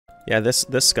Yeah, this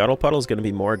Scuttle Puddle is going to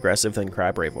be more aggressive than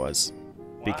Crabrave was.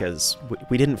 What? Because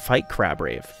we didn't fight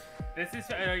Crabrave. This is...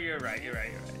 Oh, you're right.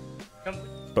 Come,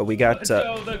 but we got...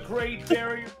 the Great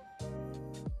Barrier...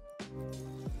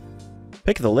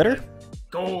 Pick the Litter?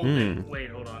 Golden. Wait,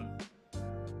 hold on.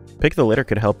 Pick the Litter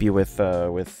could help you with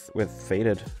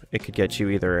Fated. It could get you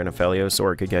either an Aphelios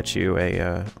or it could get you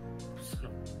a...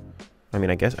 I mean,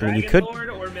 you could...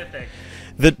 Dragonlord or Mythic?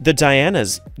 The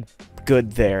Diana's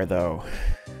good there, though.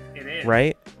 It is.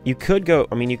 Right? You could go...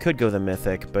 I mean, you could go the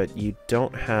Mythic, but you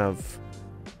don't have...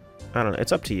 I don't know.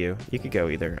 It's up to you. You could go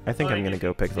either. I think I'm going to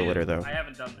go pick the Litter, though. I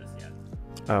haven't done this yet.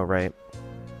 Oh, right.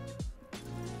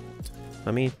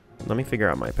 Let me figure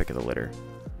out my pick of the Litter.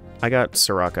 I got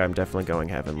Soraka. I'm definitely going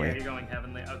Heavenly. Yeah, you're going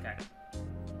Heavenly. Okay.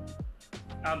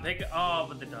 I'm picking... Oh,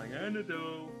 but the Diana,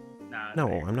 though. Nah.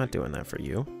 No, I'm not doing that for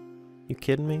you. You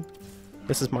kidding me?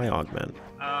 This is my augment.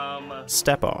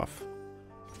 Step off.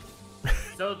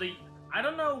 So I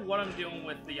don't know what I'm doing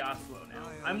with the Yasuo now.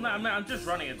 I'm just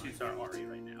running a 2-star Ahri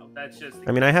right now. That's just...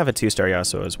 I mean, I have a 2-star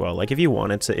Yasuo as well. Like, if you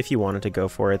wanted to go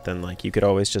for it, then like you could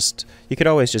always just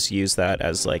use that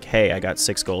as like, hey, I got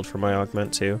 6 gold for my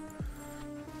augment too.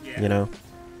 Yeah. You know?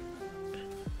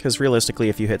 Because realistically,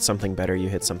 if you hit something better, you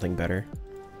hit something better.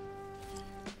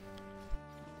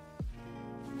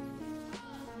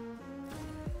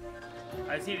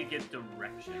 I just need to get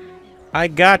direction. I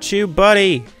got you,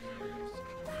 buddy!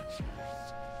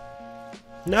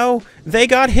 No! They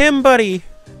got him, buddy!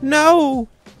 No!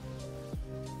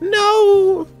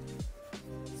 No!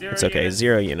 It's okay,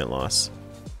 0 unit loss.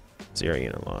 0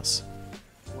 unit loss.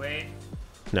 Wait.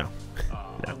 No.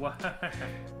 No.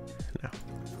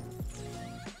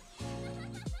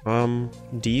 No.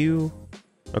 Do you...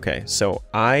 Okay, so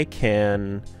I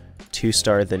can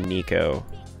 2-star the Nico.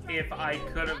 If I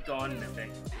could have gone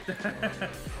Mythic.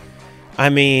 I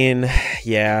mean,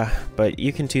 yeah, but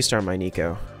you can 2-star my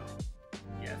Nico.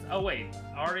 Yes. Oh, wait.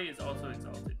 Ahri is also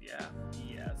exalted. Yeah.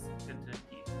 Yes. Good to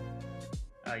keep.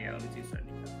 Oh, yeah, let me 2-star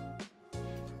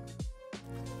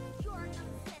Nico.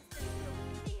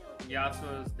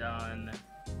 Yasuo's done.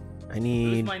 I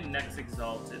need... Who's my next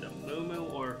exalted? A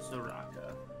Mumu or Soraka?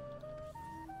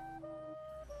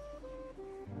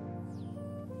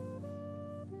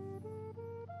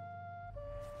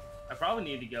 I probably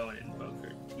need to go and invoke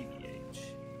her, TBH.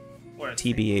 Or a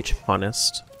TBH,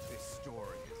 honest.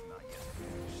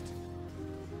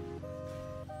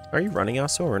 Are you running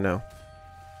Yasuo or no?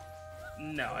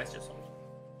 No, I just sold.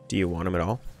 Do you want him at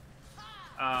all?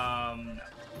 No.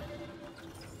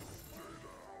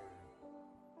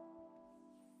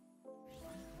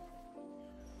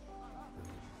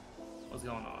 What's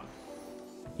going on?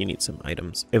 You need some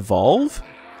items. Evolve?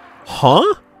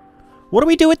 Huh? What do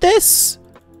we do with this?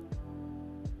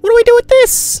 What do we do with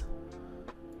this?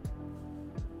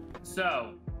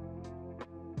 So,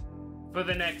 for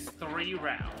the next 3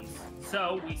 rounds,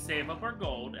 so we save up our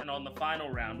gold, and on the final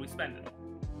round, we spend it.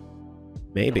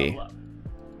 Maybe.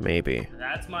 Maybe.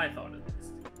 That's my thought of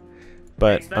this.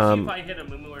 But, especially if I hit a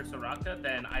Mumu or Soraka,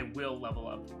 then I will level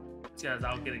up, because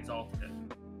I'll get exalted.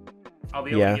 I'll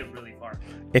be able to get really far.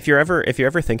 If you're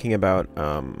ever thinking about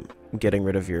getting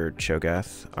rid of your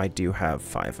Cho'Gath, I do have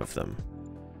 5 of them.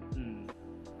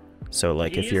 So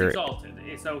like if you're exalted,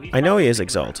 so he's I know he is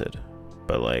exalted,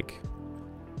 but like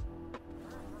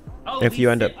if you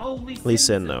end up Lee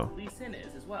Sin though. Lee Sin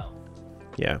is as well.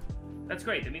 Yeah. That's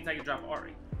great. That means I can drop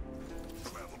Ahri.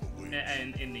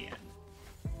 And in the end.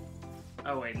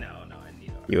 Oh wait, no, I need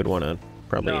Ahri. You would want to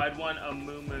probably... No, I'd want a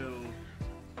Mumu.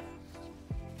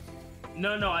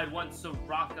 No, I'd want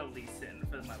Soraka Lee Sin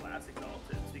for my last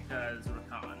exalted because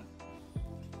Rakan.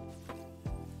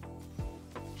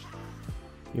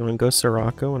 You want to go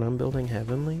Soraka when I'm building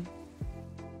Heavenly?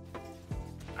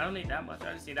 I don't need that much.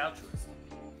 I just need Altruist.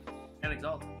 And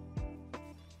Exalted.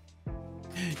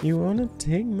 You want to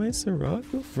take my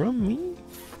Soraka from me?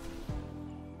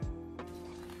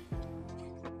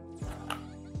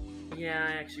 Yeah,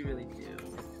 I actually really do.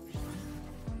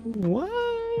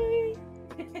 Why?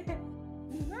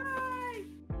 Why?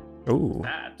 Ooh.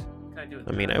 That. What can I do with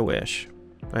I mean, I wish,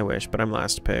 but I'm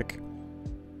last pick.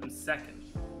 I'm second.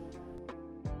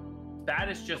 That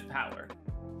is just power.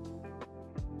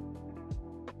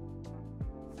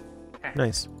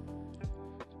 Nice.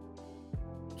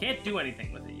 Can't do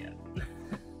anything with it yet.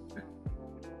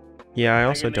 Yeah, I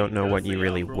also don't know what you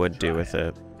really would do with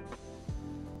it.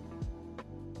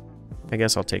 I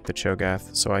guess I'll take the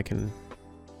Cho'Gath so I can...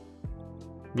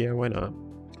 Yeah, why not?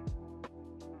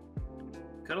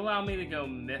 Could allow me to go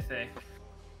Mythic.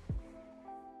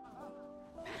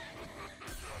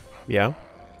 Yeah?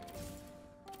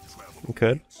 You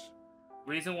could?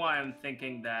 reason why I'm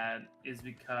thinking that is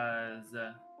because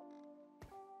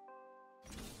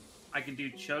I can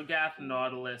do Cho'Gath,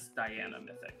 Nautilus, Diana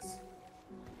Mythics.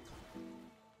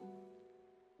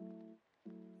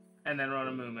 And then run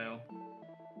a Moo.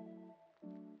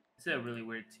 It's a really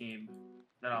weird team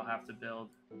that I'll have to build.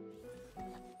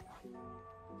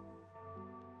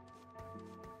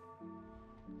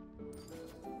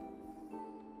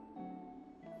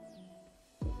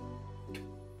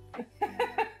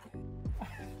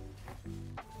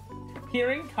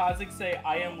 Hearing Kazik say,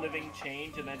 "I am living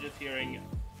change," and then just hearing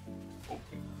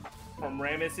from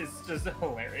Ramus is just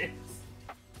hilarious.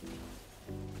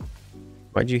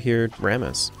 Why'd you hear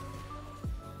Ramus?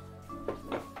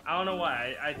 I don't know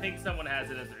why. I think someone has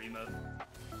it as their emote.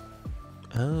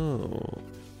 Oh,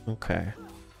 okay.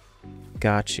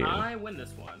 Got you. I win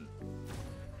this one.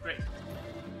 Great.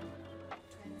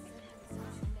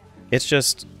 It's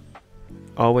just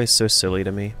always so silly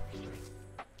to me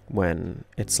when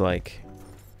it's like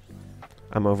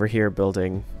I'm over here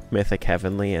building Mythic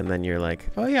Heavenly, and then you're like,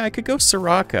 oh yeah, I could go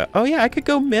Soraka. Oh yeah, I could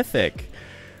go Mythic.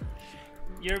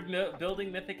 You're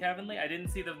building Mythic Heavenly? I didn't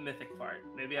see the Mythic part.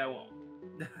 Maybe I won't.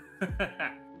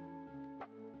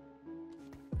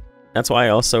 That's why I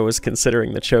also was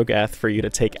considering the Cho'Gath for you to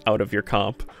take out of your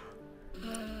comp.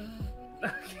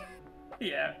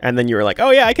 Yeah. And then you were like,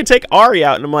 oh yeah, I could take Ari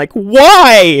out. And I'm like,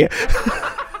 why?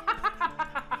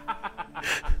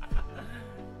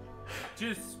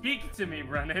 Just speak to me,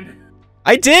 Brennan.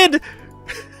 I did!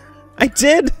 I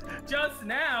did! Just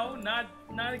now,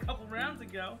 not a couple rounds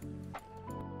ago.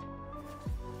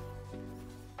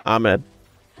 I'm gonna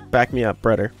back me up,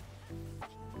 brother.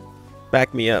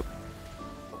 Back me up.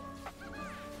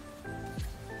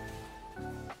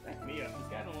 Back me up. This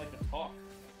guy don't like to talk.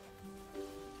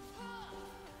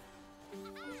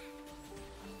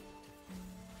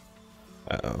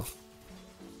 Uh-oh.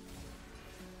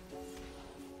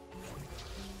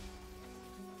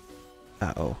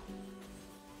 Uh-oh.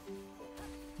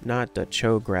 Not the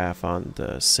Cho'Gath on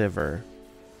the Sivir.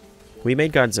 We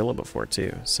made Godzilla before,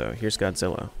 too, so here's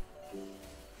Godzilla.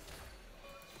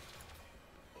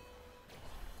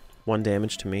 1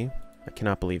 damage to me. I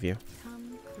cannot believe you.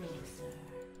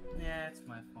 Yeah, it's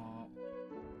my fault.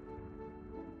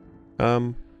 Do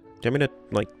you want me to,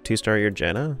 like, 2-star your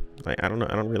Jenna? Like, I don't know.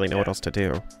 I don't really know what else to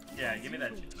do. Yeah, give me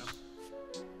that Jenna.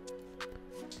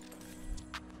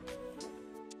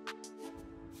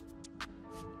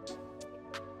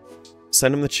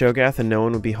 Send him the Cho'Gath and no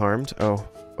one would be harmed? Oh.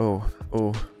 Oh.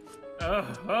 Oh. Oh,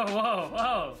 whoa, whoa,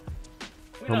 whoa.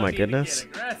 Oh my goodness.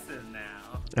 Get aggressive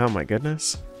now. Oh my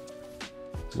goodness.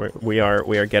 We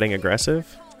are getting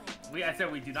aggressive? I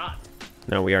said we do not.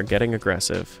 No, we are getting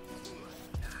aggressive.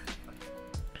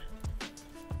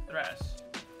 Thresh.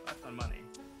 That's my money.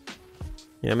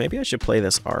 Yeah, maybe I should play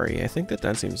this Ari. I think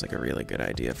that seems like a really good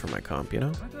idea for my comp, you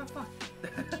know? What the fuck?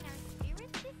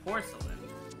 Porcelain.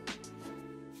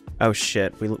 Oh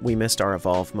shit, we missed our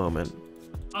evolve moment.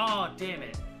 Oh, damn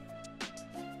it.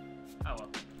 Oh well.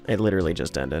 It literally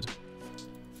just ended.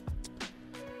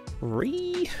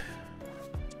 Wow.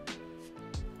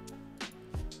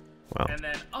 And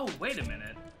then, oh, wait a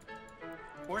minute.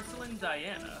 Porcelain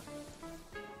Diana.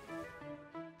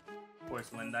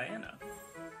 Porcelain Diana.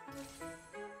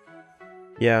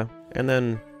 Yeah, and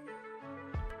then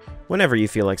whenever you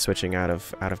feel like switching out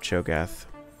of Cho'Gath,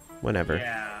 whenever.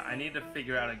 Yeah, I need to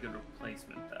figure out a good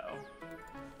replacement though.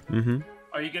 Mm-hmm.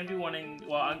 Are you gonna be wanting?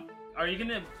 Well, are you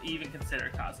gonna even consider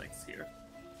Kazakhs here?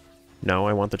 No,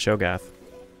 I want the Cho'Gath.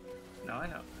 No, I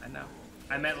know.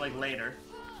 I meant like later.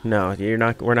 No, you're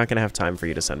not. We're not gonna have time for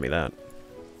you to send me that.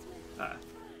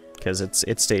 Because it's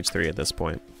stage 3 at this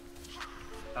point.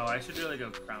 Oh, I should really go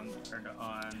crown her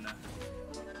on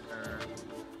her.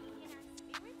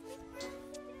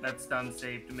 That stun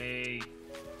saved me.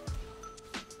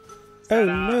 Oh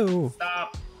Stop. no!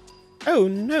 Stop, Oh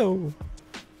no!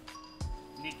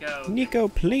 Nico. Nico,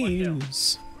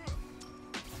 please.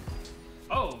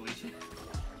 Holy shit.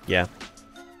 Yeah.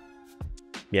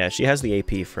 Yeah, she has the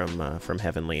AP from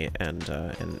Heavenly and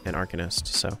Arcanist,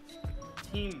 so.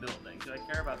 Team building. Do I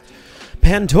care about team building?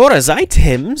 Pandora's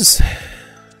items.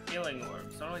 Healing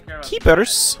orbs. Don't really care about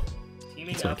Keepers. that.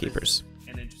 Teaming It's not up keepers. is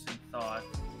an interesting thought,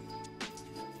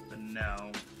 but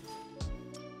no.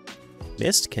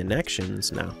 Missed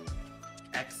connections. No.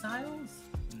 Exiles?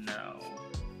 No.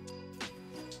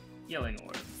 Healing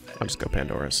orbs. I'll just go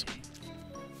Pandora's.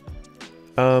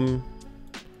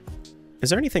 Is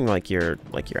there anything like you're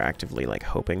actively like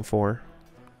hoping for?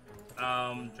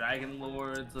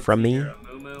 Dragonlords. From me?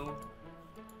 Amumu.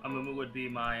 Amumu would be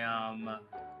my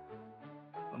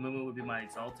Amumu would be my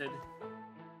exalted.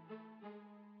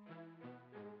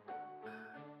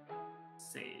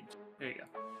 Sage. There you go.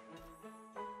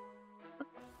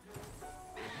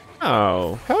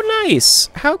 Oh, how nice!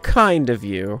 How kind of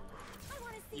you.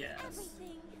 Yes.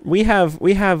 We have a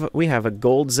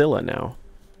Goldzilla now.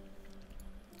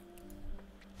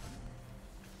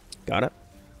 Got it?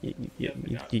 You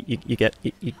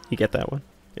get that one?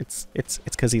 It's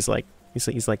because he's like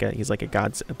a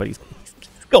god, but he's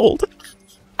gold.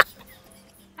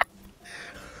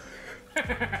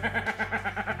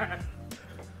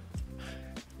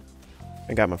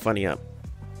 I got my funny up.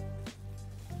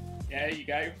 Yeah, you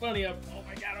got your funny up. Oh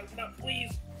my god, open up,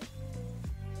 please.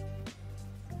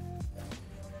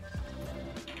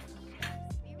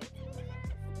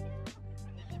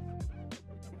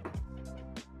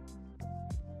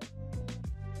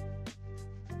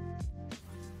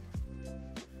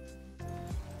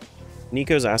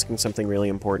 Nico's asking something really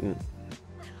important.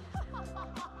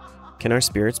 Can our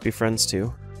spirits be friends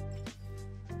too?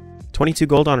 22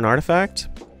 gold on an artifact?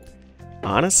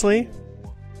 Honestly,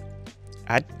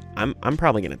 I'm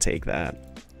probably gonna take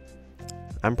that.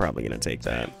 I'm probably gonna take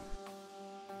that.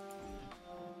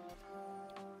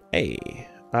 Hey,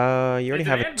 you already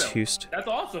have a two-st. That's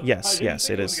awesome. Yes,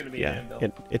 yes, it is. Yeah,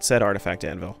 it said artifact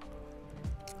anvil.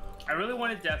 I really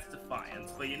wanted Death's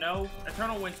Defiance, but you know,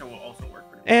 Eternal Winter will also work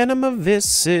pretty well. Anima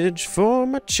Visage for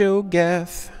my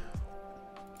Cho'Gath.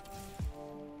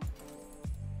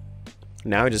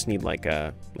 Now I just need like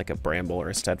a Bramble or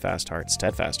a Steadfast Heart.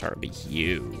 Steadfast Heart would be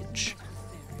huge.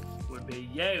 Would be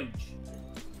huge.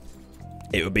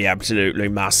 It would be absolutely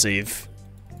massive.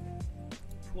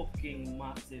 Fucking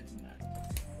massive, man.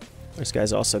 This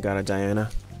guy's also got a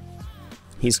Diana.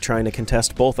 He's trying to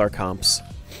contest both our comps.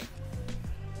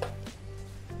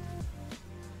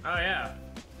 Oh yeah.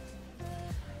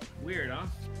 Weird, huh?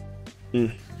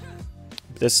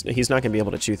 He's not gonna be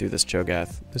able to chew through this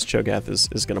Cho'Gath. This Cho'Gath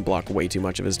is gonna block way too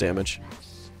much of his damage.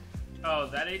 Oh,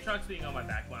 that Aatrox being on my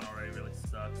backline already really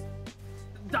sucks.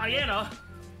 Diana!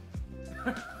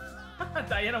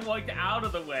 Diana walked out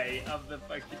of the way of the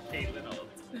fucking Caitlyn ult.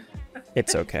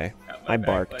 It's okay. I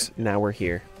barked. Now we're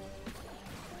here.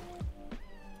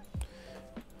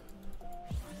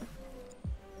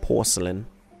 Porcelain.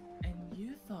 And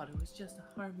you thought it was just a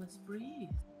harmless breeze.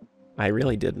 I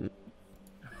really didn't.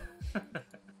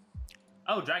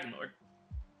 Oh, Dragonlord.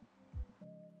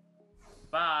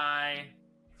 Bye.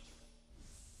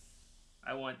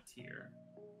 I want tier.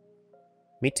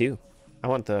 Me too. I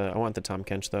want the Tom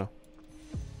Kench though.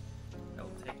 I will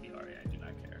take the Arya, I do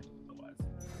not care otherwise.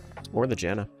 Or the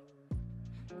Janna.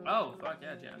 Oh, fuck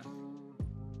yeah, Janna.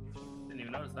 Didn't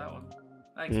even notice that one.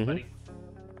 Thanks, buddy.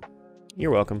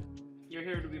 You're welcome. You're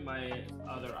here to be my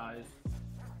other eyes.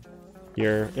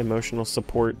 Your emotional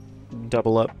support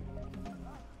double up.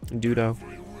 Dudo.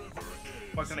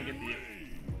 What can I get to you?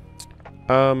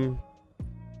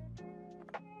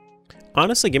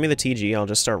 Honestly, give me the TG. I'll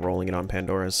just start rolling it on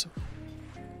Pandora's.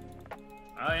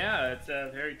 Oh yeah, it's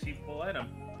a very cheap full item.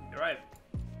 You're right.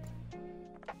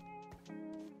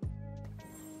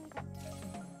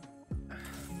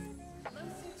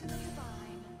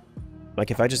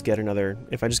 Like if I just get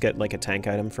like a tank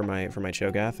item for my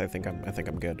Cho'Gath, I think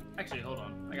I'm good. Actually, hold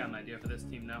on. I got an idea for this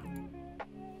team now.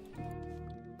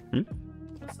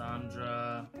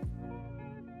 Lissandra.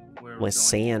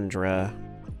 Lissandra.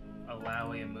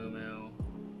 Alawi and Mumu.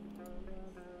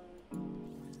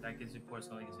 That gives you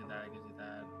Porcelain, gives you that, gives you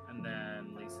that. And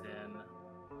then Lee Sin.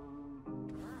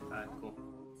 Alright, cool.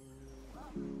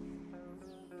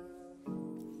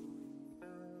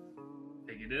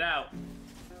 Figured it out.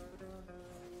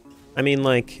 I mean,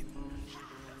 like...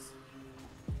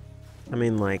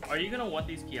 Are you gonna want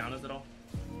these Kianas at all?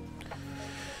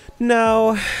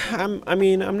 No, I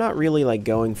mean, I'm not really like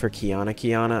going for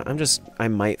Kiana. I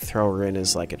might throw her in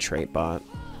as like a trait bot.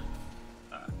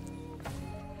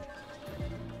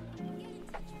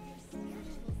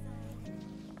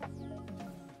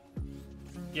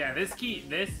 Yeah, this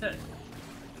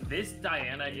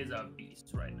Diana is a beast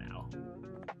right now.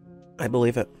 I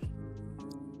believe it.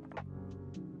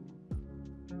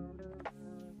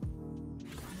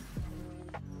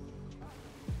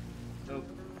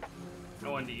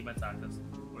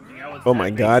 Oh my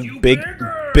god,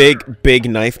 big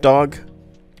knife dog.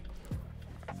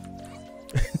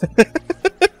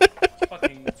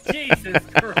 Fucking Jesus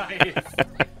Christ.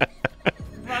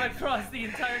 Run across the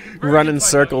entire running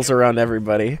circles around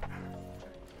everybody.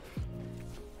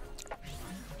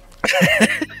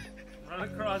 Run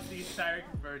across the entire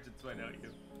convergence, why don't you?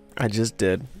 I just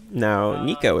did. Now,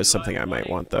 Nico is something I might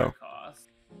want though.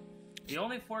 The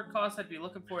only 4 cost I'd be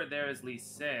looking for there is Lee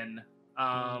Sin.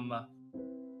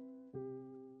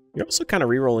 You're also kind of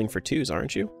re-rolling for 2s,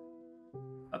 aren't you?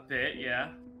 A bit, yeah.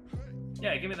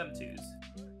 Yeah, give me them 2s.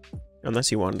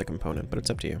 Unless you wanted the component, but it's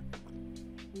up to you.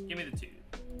 Give me the 2.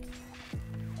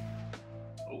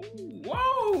 Oh,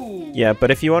 whoa! Yeah,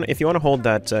 but if you want to hold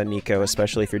that Nico,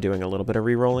 especially if you're doing a little bit of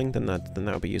re-rolling, then that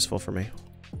would be useful for me.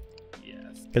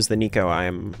 Yes. Because the Nico,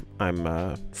 I'm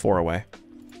 4 away.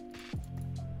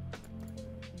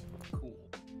 Cool.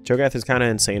 Cho'Gath is kind of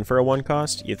insane for a 1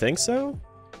 cost. You think so?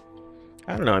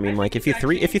 I don't know. I mean, like if you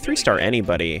 3-star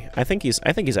anybody, I think he's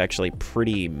actually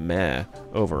pretty meh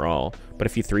overall. But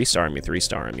if you 3-star him, you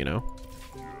 3-star him, you know.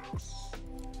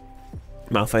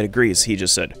 Malphite agrees. He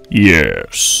just said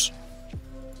yes.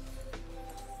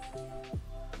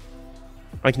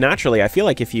 Like naturally, I feel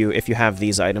like if you have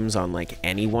these items on like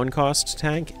any 1-cost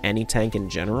tank, any tank in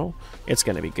general, it's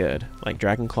gonna be good. Like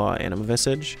Dragonclaw, Anima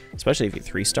Visage, especially if you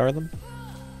 3-star them.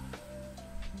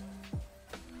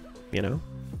 You know.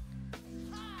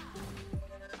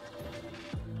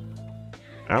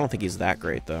 I don't think he's that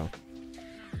great, though.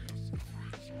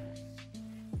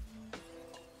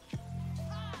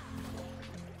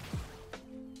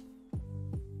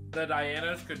 The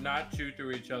Dianas could not chew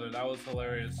through each other. That was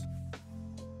hilarious.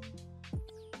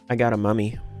 I got a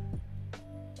mummy.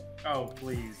 Oh,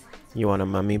 please. You want a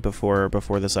mummy before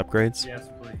this upgrades? Yes,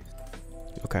 please.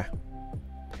 Okay.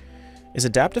 Is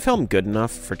Adaptive Helm good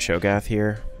enough for Cho'Gath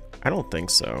here? I don't think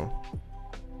so.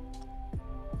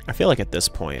 I feel like at this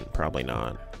point, probably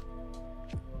not.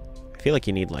 I feel like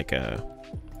you need like a...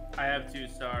 I have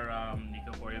 2-star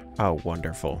Nico for you. Oh,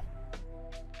 wonderful.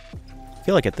 I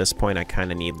feel like at this point I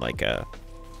kind of need like a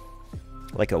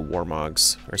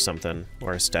Warmogs or something,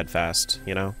 or a Steadfast,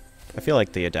 you know? I feel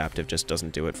like the Adaptive just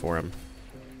doesn't do it for him.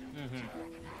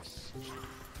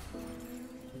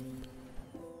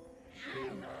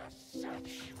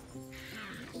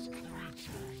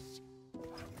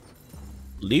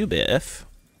 Lubith?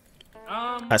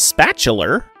 A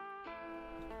spatula?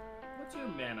 What's your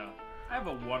mana? I have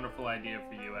a wonderful idea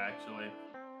for you, actually.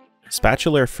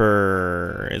 Spatula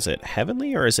for... is it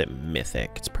Heavenly or is it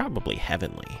Mythic? It's probably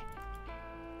Heavenly.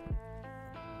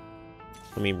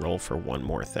 Let me roll for one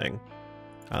more thing.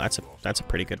 Oh, that's a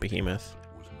pretty good behemoth.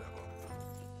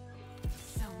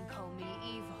 Some call me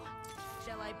evil.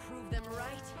 Shall I prove them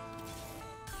right?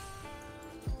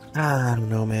 I don't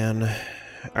know, man.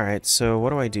 Alright, so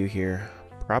what do I do here?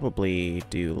 Probably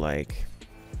do, like...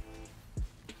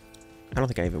 I don't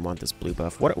think I even want this blue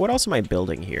buff. What else am I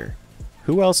building here?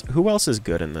 Who else is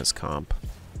good in this comp?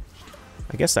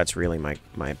 I guess that's really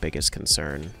my biggest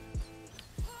concern.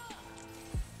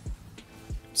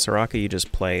 Soraka, you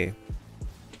just play...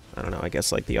 I don't know, I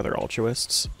guess like the other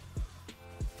Altruists.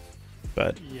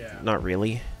 But yeah. Not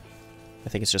really. I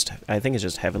think it's just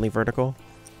Heavenly Vertical.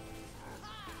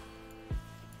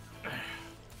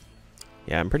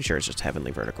 Yeah, I'm pretty sure it's just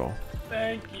Heavenly Vertical.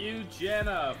 Thank you,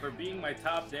 Jenna, for being my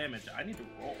top damage. I need to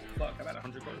roll. Fuck, I'm at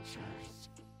 100 gold.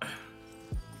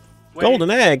 Wait,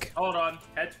 Golden Egg! Hold on.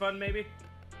 Hedge fund, maybe?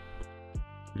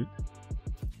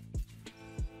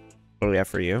 Oh yeah,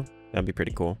 for you? That'd be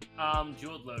pretty cool.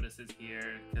 Jeweled Lotus is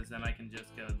here, because then I can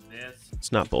just go this.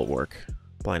 It's not Bulwark.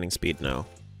 Blinding Speed, no.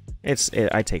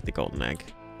 I take the Golden Egg.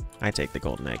 I take the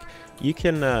Golden Egg. You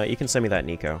can send me that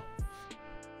Nico.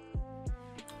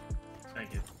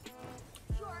 Thank you.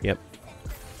 Yep.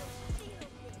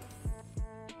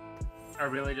 I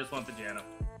really just want the Janna.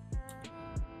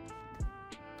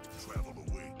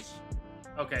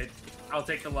 Okay, I'll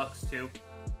take the Lux too.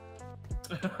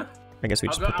 I guess we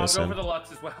just put this in. I'll go for the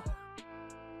Lux as well.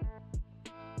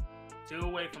 2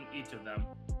 away from each of them.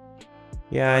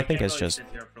 Yeah, I think can't it's really just... sit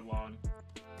here for long.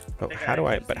 Oh, how do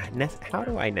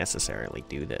I necessarily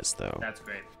do this though? That's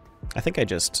great. I think I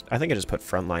just put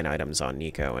frontline items on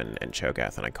Nico and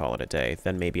Cho'Gath and I call it a day.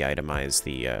 Then maybe itemize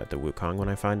the Wukong when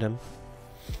I find him.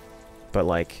 But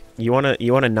like, you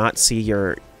wanna not see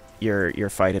your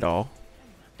fight at all?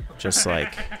 Just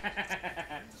like,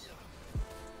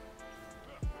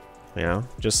 you know,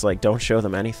 just like don't show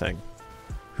them anything.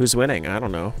 Who's winning? I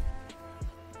don't know.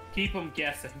 Keep them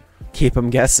guessing. Keep them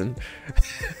guessing.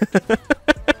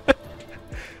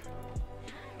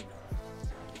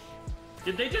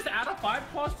 Did they just add a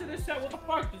 5+ to this set? What the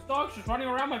fuck? This dog's just running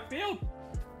around my field.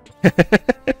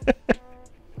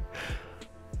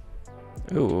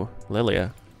 Ooh,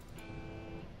 Lilia.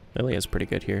 Lilia's pretty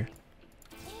good here.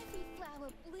 Every flower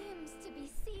blooms to be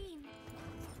seen.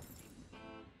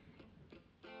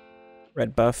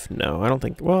 Red buff? No, I don't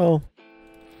think... Well,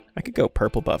 I could go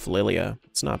purple buff Lilia.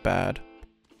 It's not bad.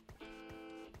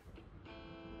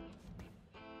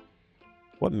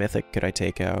 What mythic could I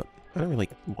take out? I don't really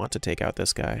want to take out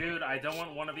this guy. Dude, I don't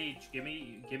want one of each. Give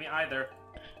me either.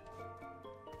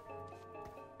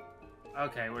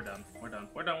 Okay, we're done. We're done.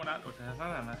 We're not.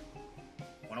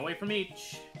 One away from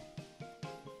each.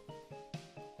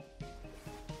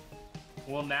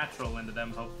 We'll natural into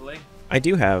them, hopefully. I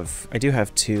do have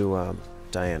 2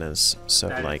 Dianas, so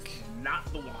That like is not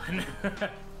the one.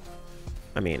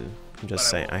 I mean, I'm just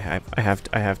saying I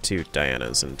have 2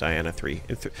 Dianas, and Diana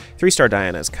 3-star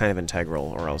Diana is kind of integral,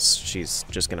 or else she's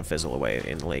just gonna fizzle away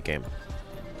in the late game.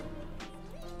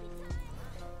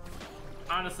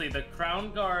 Honestly, the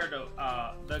Crown Guard,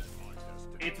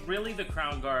 it's really the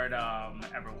Crown Guard,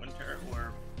 Everwinter,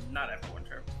 or not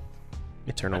Everwinter.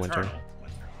 Eternal Winter.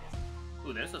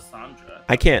 Ooh, there's a Sandra.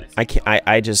 I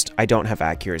don't have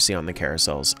accuracy on the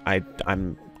carousels.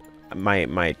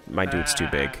 My dude's too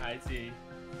big. I see.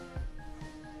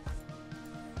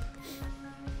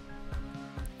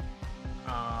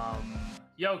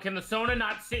 Yo, can the Sona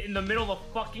not sit in the middle of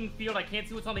the fucking field? I can't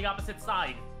see what's on the opposite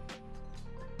side.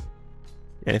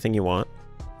 Anything you want?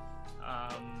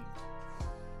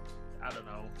 I don't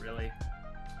know, really.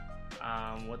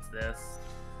 What's this?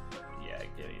 Yeah,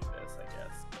 give me this, I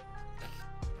guess.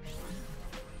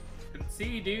 Couldn't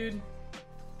see, dude.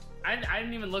 I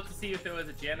didn't even look to see if there was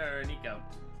a Jenna or a Nico.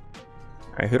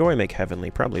 Alright, who do I make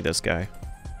heavenly? Probably this guy.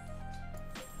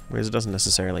 Because it doesn't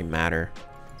necessarily matter.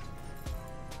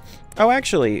 Oh,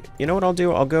 actually, you know what I'll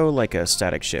do? I'll go like a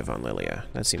static shiv on Lilia.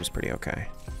 That seems pretty okay.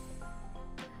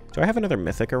 Do I have another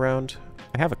mythic around?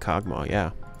 I have a Kog'Maw,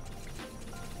 yeah.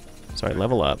 So I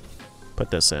level up, put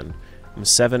this in. I'm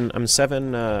seven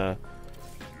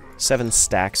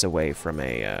stacks away from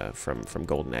a from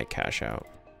Golden Egg Cashout.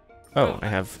 Oh, I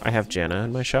have Janna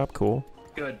in my shop. Cool.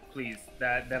 Good, please.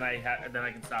 Then I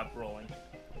can stop rolling.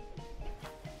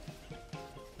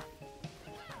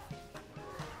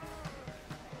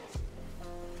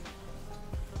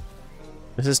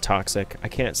 This is toxic. I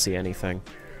can't see anything.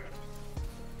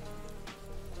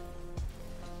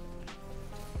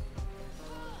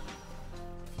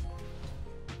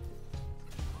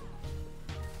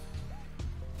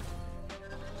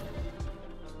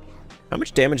 How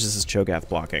much damage is this Cho'Gath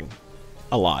blocking?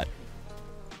 A lot.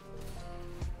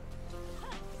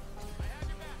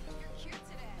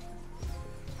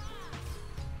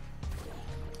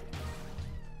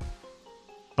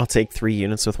 I'll take 3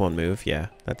 units with 1 move. Yeah,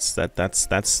 that's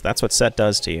what Set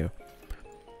does to you.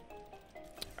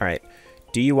 All right.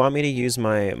 Do you want me to use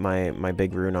my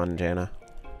big rune on Janna?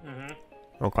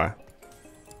 Mm-hmm. Okay.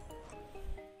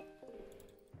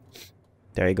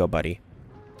 There you go, buddy.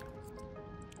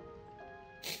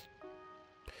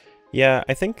 Yeah,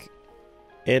 I think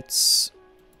it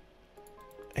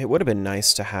would have been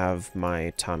nice to have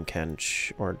my Tahm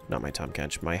Kench, or not my Tahm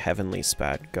Kench, my Heavenly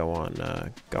Spat go on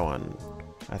a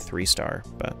 3-star,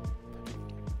 but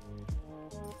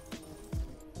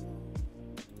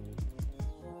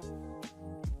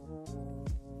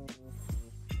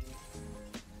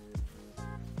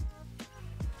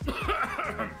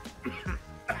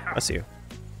bless you.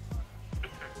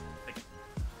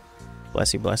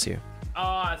 Bless you, bless you.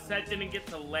 Oh, Set didn't get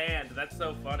to land. That's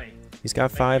so funny. He's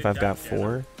got 5, I've got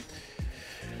 4.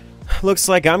 Looks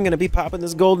like I'm gonna be popping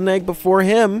this golden egg before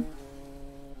him.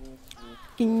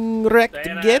 Wrecked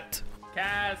get.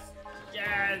 Cast.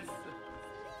 Yes.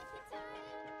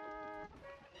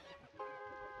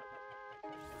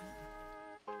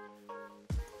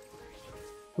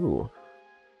 Ooh.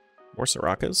 More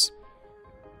Soraka's.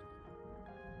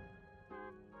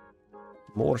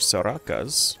 More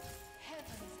Soraka's.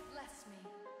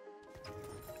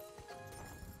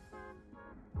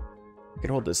 I can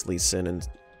hold this Lee Sin and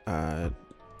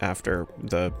after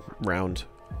the round.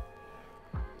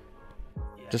 Yeah.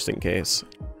 Just in case.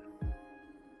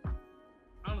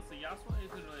 Honestly, Yasuo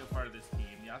isn't really a part of this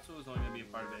team. Yasuo is only going to be a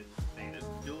part of it.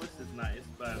 The Duelist is nice,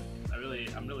 but I'm really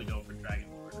going for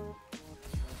Dragonlord.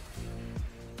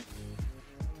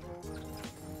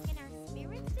 Can our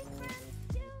spirits be friends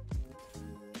too?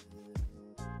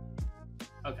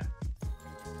 Okay.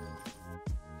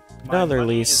 Another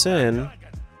Lee Sin.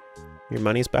 Your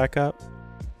money's back up?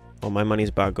 Well, my money's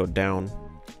about to go down.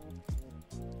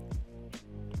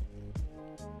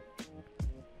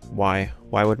 Why?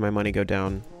 Why would my money go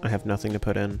down? I have nothing to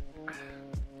put in.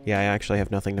 Yeah, I actually have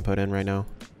nothing to put in right now.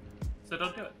 So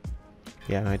don't do it.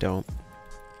 Yeah, I don't.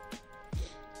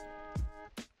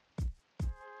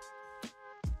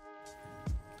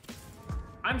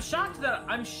 I'm shocked that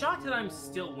I'm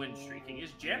still win streaking. Is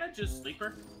Janna just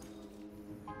sleeper?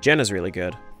 Janna's really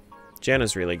good.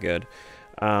 Janna's really good.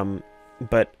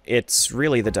 But it's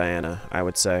really the Diana, I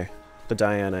would say. The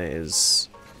Diana is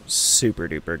super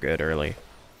duper good early.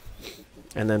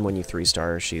 And then when you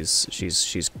 3-star,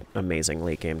 she's amazing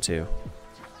late game too.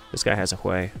 This guy has a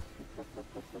Hwei.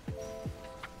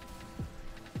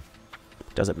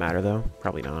 Does it matter though?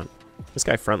 Probably not. This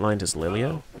guy frontlined his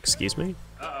Lilia? Excuse me?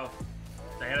 Uh-oh.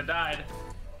 Diana died.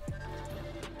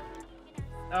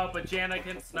 Oh, but Janna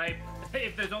can snipe.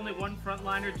 If there's only one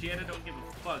frontliner, Janna don't give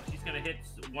a fuck. She's gonna hit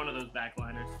one of those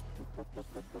backliners.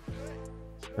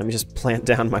 Let me just plant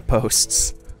down my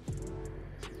posts.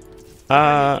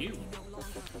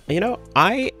 You know,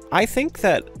 I think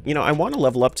that, you know, I want to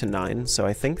level up to 9, so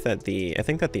I think that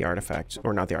the artifact,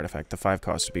 or not the artifact, the 5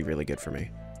 cost would be really good for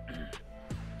me.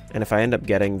 And if I end up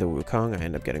getting the Wukong, I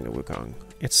end up getting the Wukong.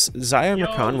 It's Xayah and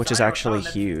Rakan, which is actually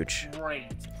huge.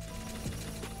 Great.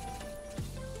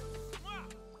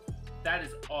 That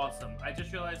is awesome. I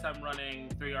just realized I'm running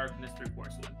 3 Arcanist, 3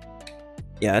 Porcelain.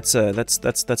 Yeah, that's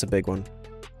a big one.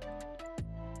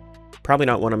 Probably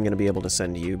not one I'm going to be able to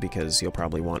send you because you'll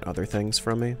probably want other things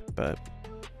from me, but...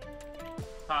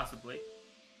 Possibly.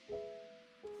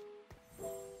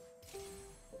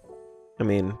 I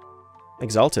mean,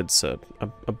 Exalted's a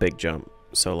big jump,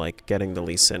 so like getting the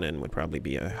Lee Sin in would probably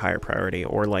be a higher priority,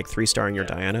 or like 3-starring your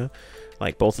Diana.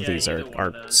 Like both of these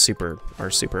are super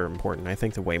important. I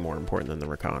think they're way more important than the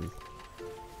Rakan.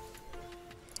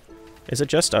 Is it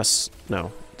just us?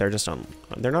 No, they're just on.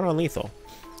 They're not on lethal.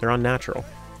 They're on natural.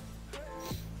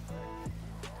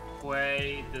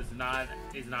 Hwei is not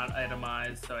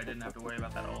itemized, so I didn't have to worry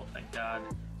about that ult. Thank God.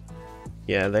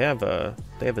 Yeah, they have a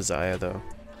Xayah though.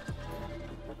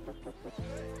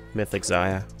 Mythic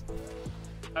Xayah.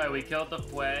 Alright, we killed the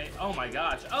Hwei. Oh my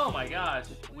gosh. Oh my gosh.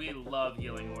 We love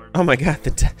healing orbs. Oh my god,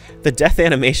 the death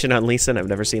animation on Lee Sin, I've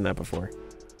never seen that before.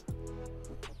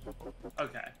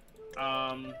 Okay. Do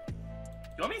you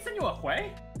want me to send you a Hwei?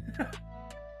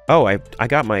 Oh, I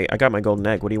got my golden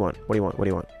egg. What do you want? What do you want? What do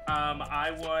you want?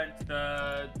 I want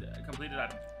the completed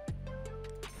item.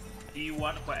 Do you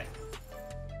want Hwei?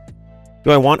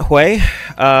 Do I want Hwei?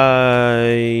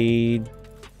 I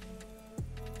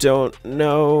don't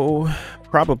know.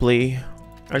 Probably.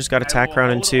 I just got attack crown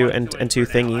and two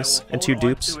thingies and 2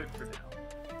 dupes.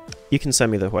 You can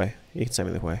send me the Hwei. You can send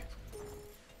me the Hwei.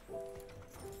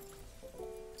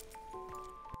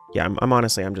 Yeah, I'm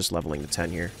honestly just leveling to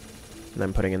 10 here, and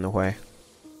then putting in the Hwei.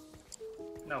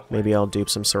 No. Maybe I'll dupe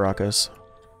some Soraka's.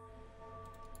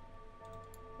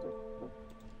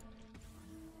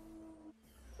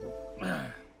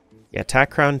 Yeah, attack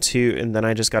crown 2, and then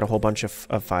I just got a whole bunch of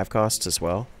 5 costs as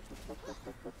well.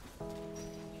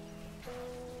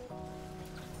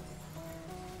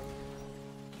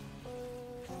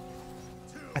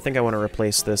 I think I want to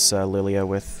replace this Lilia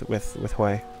with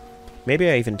Hwei. Maybe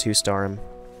I even 2-star him.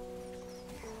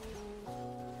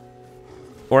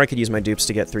 Or I could use my dupes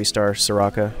to get 3-star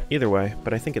Soraka. Either way,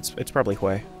 but I think it's probably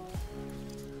Hwei.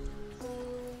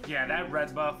 Yeah, that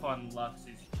red buff on Lux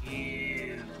is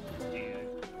huge, dude.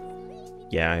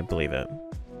 Yeah, I believe it.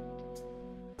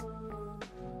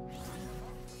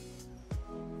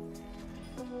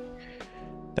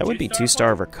 That would be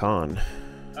 2-star Rakan.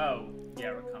 Oh,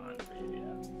 yeah, Rakan for you,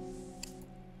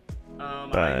 yeah.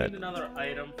 But I need another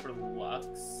item for Lux.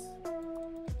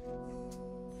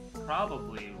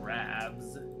 Probably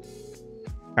Rabs.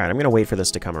 Alright, I'm gonna wait for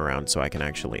this to come around so I can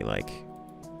actually, like...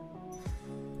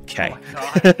 Okay. Oh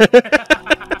my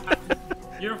God.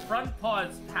 Your front paw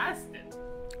is past it.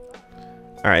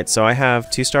 Alright, so I have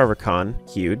 2-star Rakan,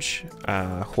 huge.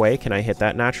 Hwei, can I hit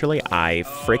that naturally? I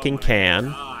freaking can.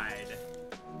 God.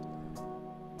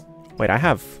 Wait, I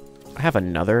have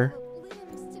another...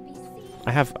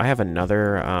 I have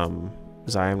another,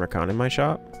 Xayah and Rakan in my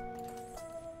shop.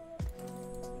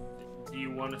 Do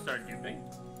you want to start duping?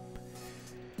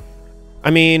 I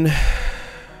mean...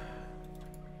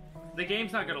 The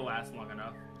game's not gonna last long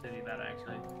enough to do that,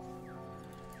 actually.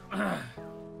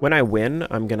 When I win,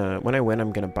 I'm gonna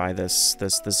buy the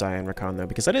Xayah and Rakan though,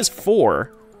 because that is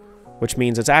 4, which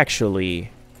means it's actually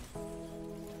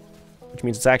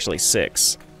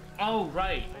 6. Oh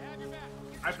right.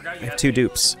 I forgot you I have had 2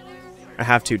 dupes. I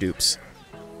have 2 dupes.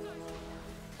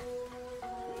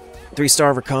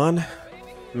 3-star Rakan?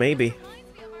 Maybe.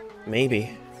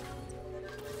 Maybe.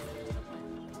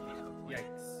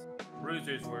 Yikes.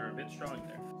 Bruisers were a bit strong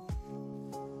there.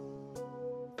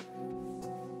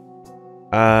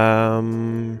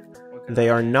 They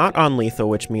are not on lethal,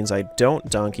 which means I don't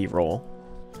donkey roll.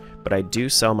 But I do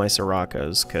sell my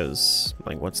Sorakas, because,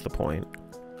 like, what's the point?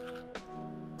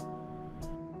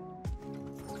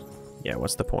 Yeah,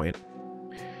 what's the point?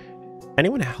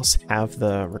 Anyone else have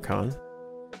the Rakan?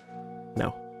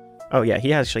 No. Oh yeah, he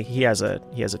has a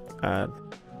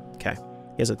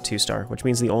 2-star, which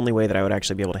means the only way that I would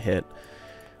actually be able to hit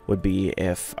would be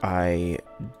if I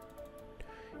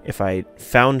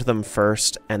found them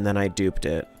first and then I duped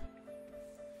it.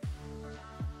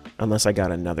 Unless I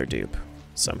got another dupe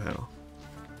somehow.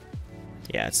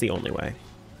 Yeah, it's the only way.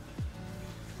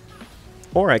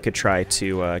 Or I could try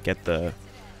to get the...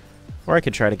 Or I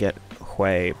could try to get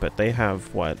Hwei, but they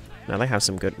have what? Now they have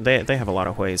some good... They have a lot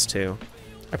of Hweis too.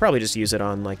 I probably just use it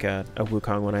on like a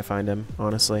Wukong when I find him,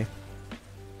 honestly.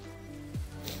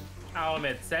 I'll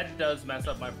admit, Sett does mess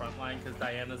up my front line because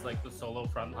Diana's like the solo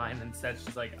front line, and Sett's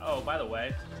just like, oh, by the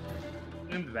way,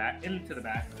 into the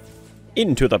back.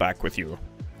 Into the back with you.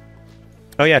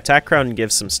 Oh yeah, Tack Crown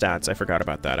gives some stats. I forgot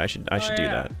about that. I should do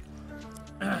that.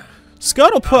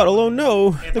 Scuttle Puddle, oh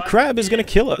no! The crab is gonna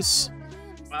kill us.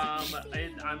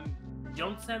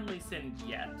 Don't send Lee Sin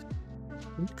yet.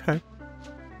 Okay.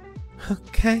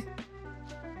 Okay.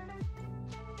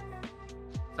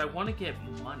 I want to get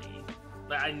money.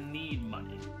 Like, I need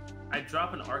money. I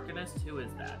drop an Arcanist. Who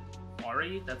is that?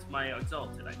 Ari? That's my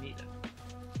Exalted. I need it.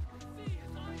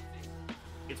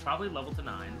 It's probably level to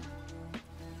 9.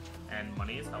 And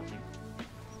money is helping.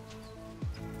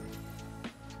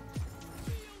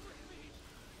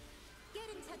 Get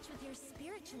in touch with your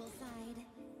spiritual side.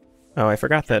 Oh, I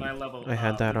forgot that level I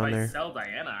had that on there. If I sell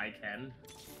Diana, I can.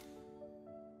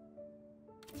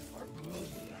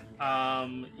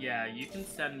 Yeah, you can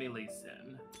send me Lee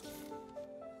Sin.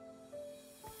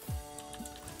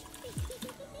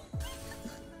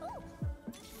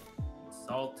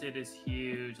 Salted is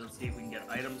huge. Let's see if we can get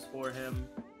items for him.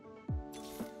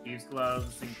 Use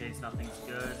gloves in case nothing's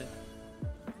good.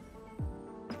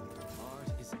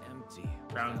 Heart is empty.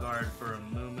 Crown guard for a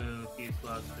Mumu. Thieves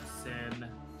gloves for Sin.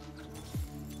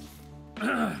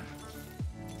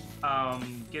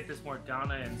 Get this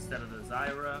Morgana instead of the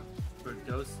Zyra for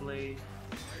Ghostly.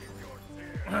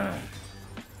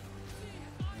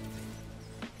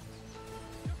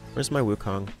 Where's my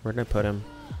Wukong? Where did I put him?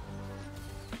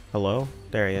 Hello?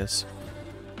 There he is.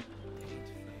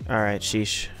 Alright,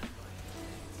 sheesh.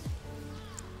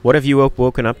 What have you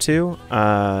woken up to?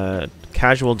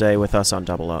 Casual day with us on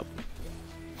Double Up.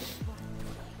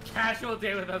 Casual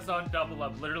day with us on Double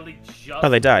Up. Literally just... Oh,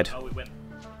 they died. Oh, we win.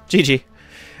 GG.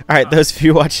 Alright, those of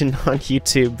you watching on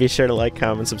YouTube, be sure to like,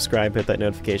 comment, subscribe, hit that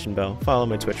notification bell, follow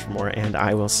my Twitch for more, and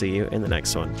I will see you in the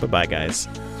next one. Bye-bye, guys.